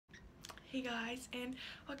Hey guys, and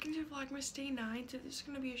welcome to VLOGMAS Day 9. So this is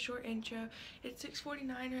going to be a short intro. It's 6:49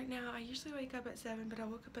 right now. I usually wake up at 7, but I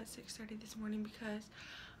woke up at 6:30 this morning because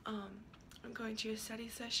I'm going to a study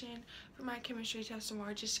session for my chemistry test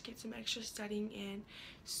tomorrow just to get some extra studying in.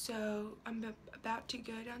 So I'm about to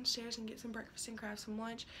go downstairs and get some breakfast and grab some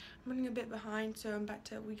lunch. I'm running a bit behind, so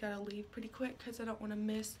we gotta leave pretty quick because I don't want to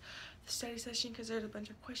miss the study session because there's a bunch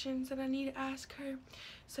of questions that I need to ask her.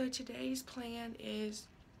 So today's plan is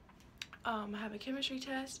I have a chemistry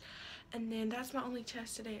test, and then that's my only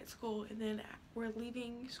test today at school, and then we're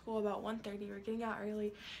leaving school about 1:30. We're getting out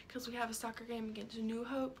early because we have a soccer game against New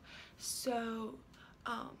Hope. So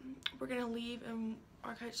we're gonna leave, and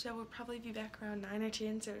our coach said we'll probably be back around 9 or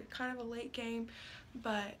 10, so kind of a late game,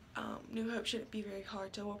 but New Hope shouldn't be very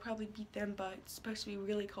hard, so we'll probably beat them, but it's supposed to be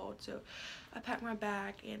really cold. So I packed my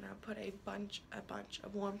bag and I put a bunch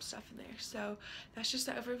of warm stuff in there. So that's just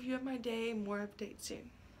an overview of my day. More updates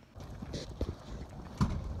soon.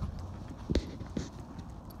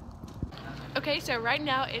 Okay, so right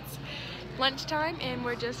now it's lunchtime and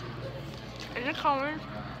we're just in the car.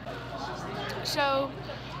 So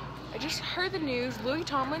I just heard the news. Louis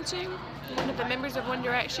Tomlinson, one of the members of One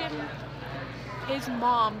Direction, his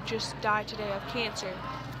mom just died today of cancer.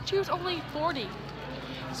 She was only 40.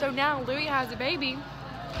 So now Louis has a baby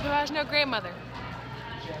who has no grandmother.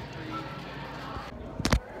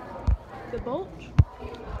 The Bulge,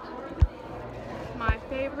 my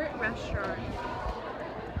favorite restaurant.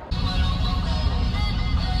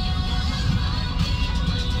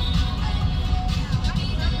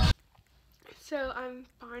 So I'm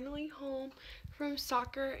finally home from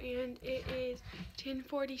soccer and it is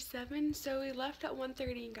 10:47. So we left at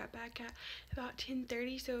 1:30 and got back at about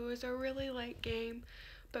 10:30. So it was a really late game,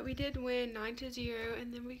 but we did win 9-0,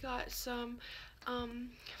 and then we got some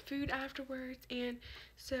food afterwards, and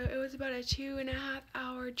so it was about a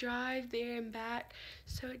 2.5-hour drive there and back.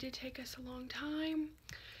 So it did take us a long time.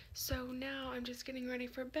 So now I'm just getting ready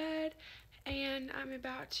for bed, and I'm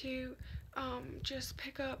about to just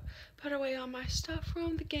put away all my stuff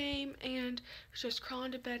from the game and just crawl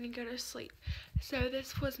into bed and go to sleep. So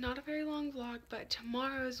this was not a very long vlog, but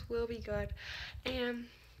tomorrow's will be good. And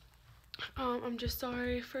I'm just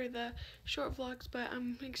sorry for the short vlogs, but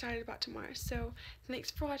I'm excited about tomorrow. So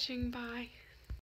thanks for watching. Bye.